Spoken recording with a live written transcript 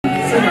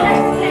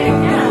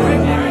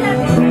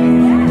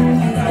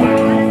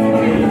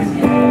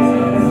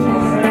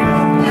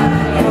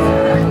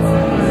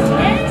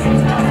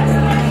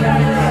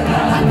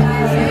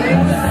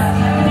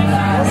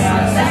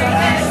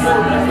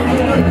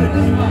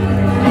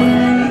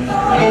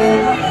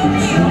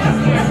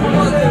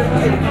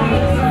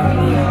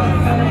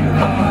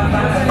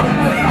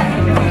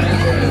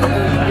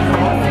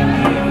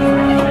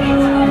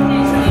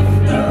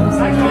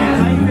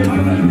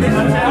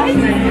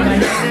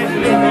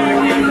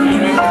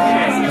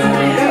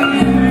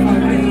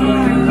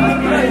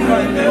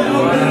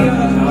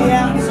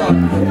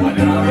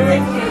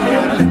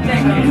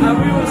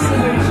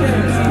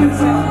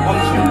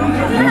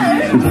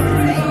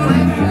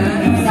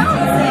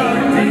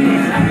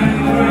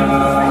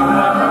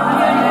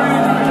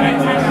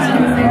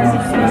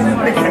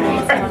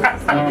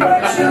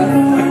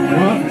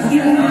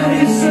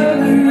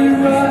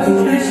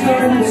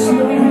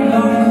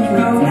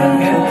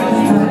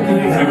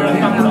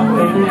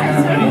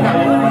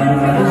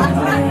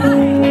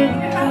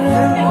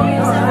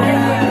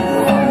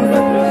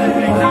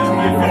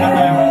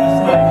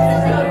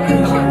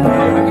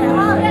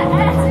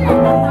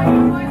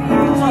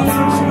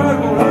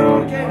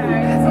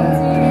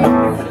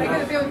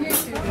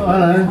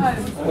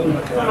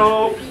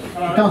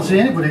I can't see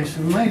anybody, it's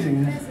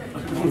amazing.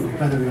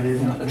 Better really,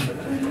 isn't it?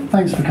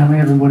 Thanks for coming,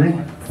 everybody.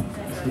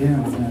 Yeah,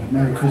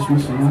 Merry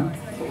Christmas, you know.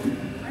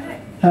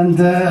 And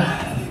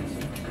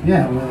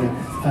yeah, we're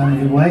a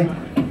family away.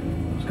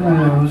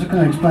 I was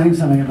going to explain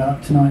something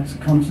about tonight's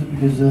concert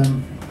because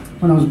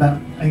when I was about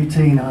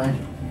 18, I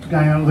was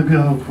going out with a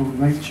girl called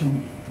Rachel,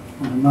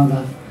 and her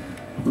mother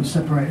was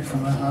separated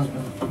from her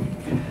husband.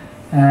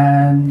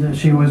 And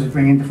she was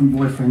bringing different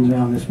boyfriends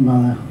around this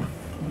mother.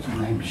 What's her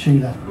name?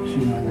 Sheila, her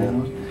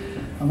name was.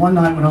 And one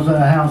night when I was at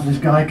her house, this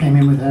guy came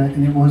in with her,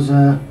 and it was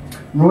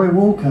Roy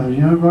Walker.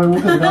 You know Roy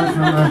Walker, the guy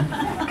from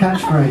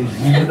Catchphrase.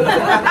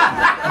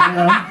 You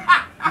know,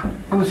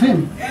 it was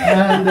him.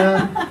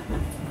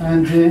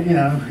 And you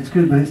know, it's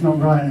good, but it's not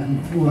right, and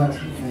all that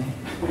sort of thing.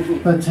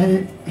 But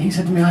he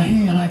said to me, "I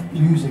hear you like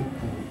music."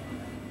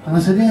 And I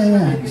said, "Yeah,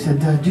 yeah." He said,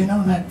 "Do you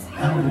know that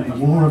album,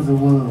 War of the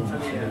Worlds,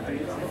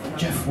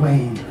 Jeff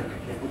Wayne?"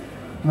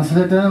 And I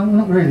said,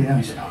 "Not really." And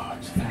he said, "Oh,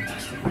 it's a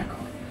fantastic record."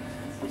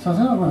 So I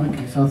said, "Oh, well,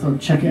 okay." So I thought,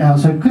 check it out.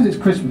 So because it's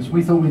Christmas,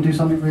 we thought we'd do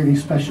something really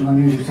special and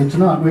unusual. So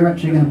tonight we're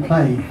actually going to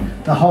play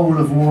the whole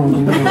of War of the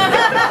Worlds.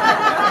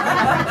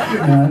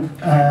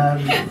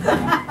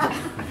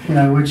 You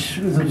know, which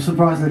is a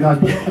surprise to the guys,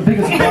 but a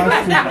bigger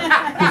surprise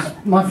because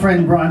my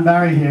friend Brian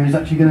Barry here is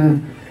actually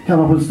going to come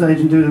up on stage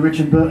and do the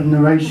Richard Burton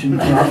narration.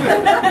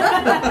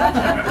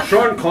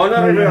 Sean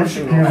Connery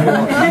version.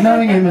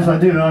 Knowing him as I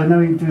do, I know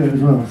he can do it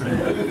as well. So.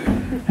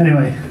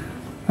 Anyway,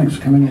 thanks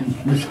for coming in.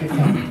 Let's get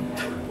going.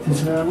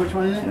 Which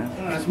one is it?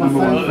 Oh, that's my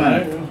phone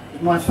bill.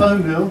 My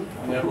phone bill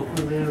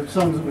with the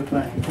songs that we're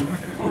playing.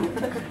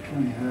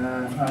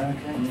 Right,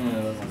 okay.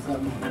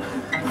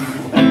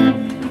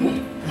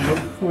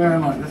 Where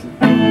am I? Listen.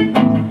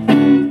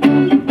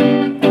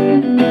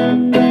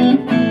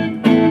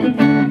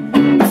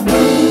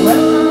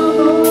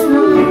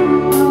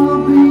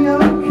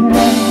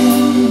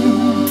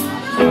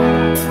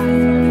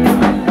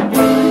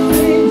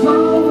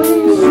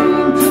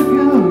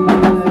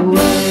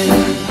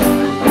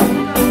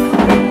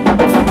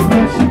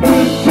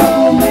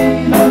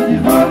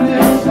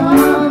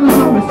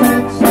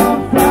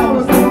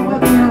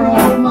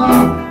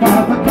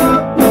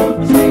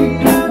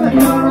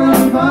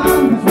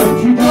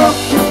 She dropped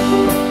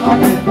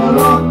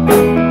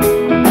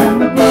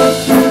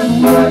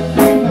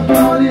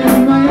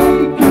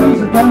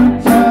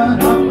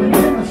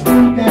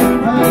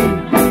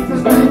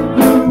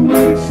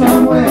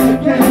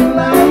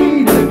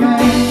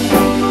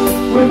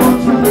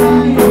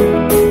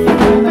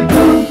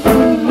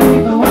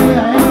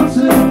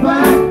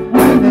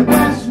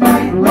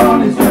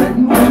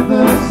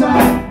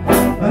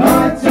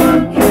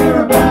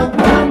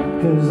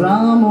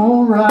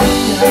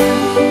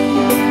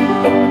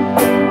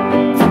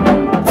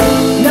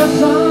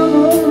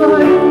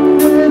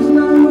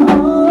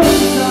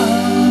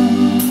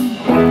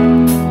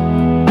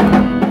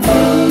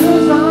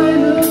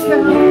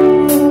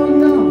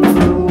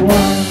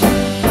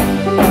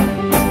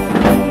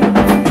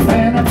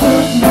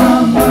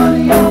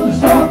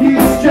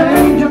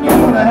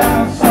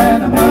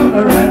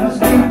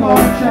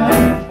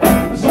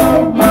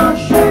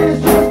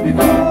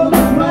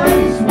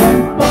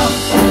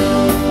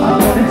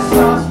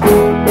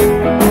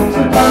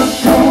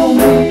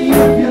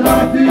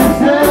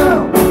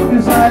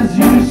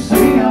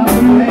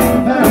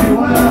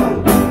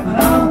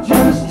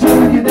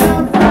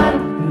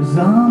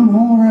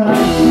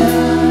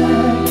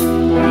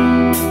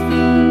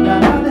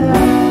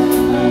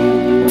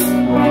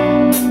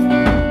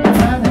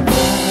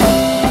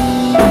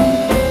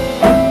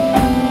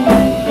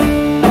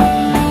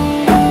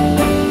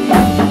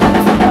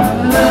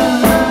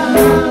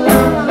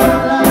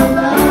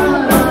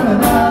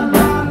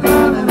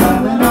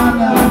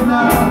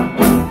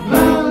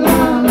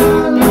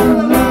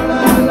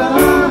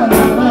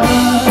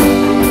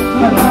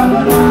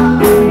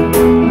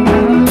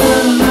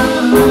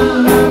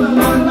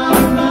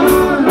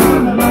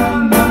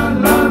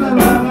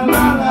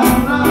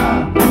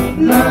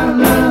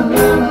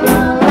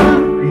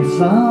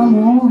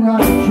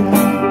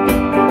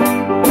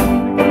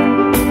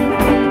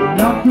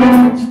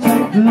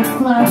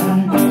look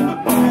like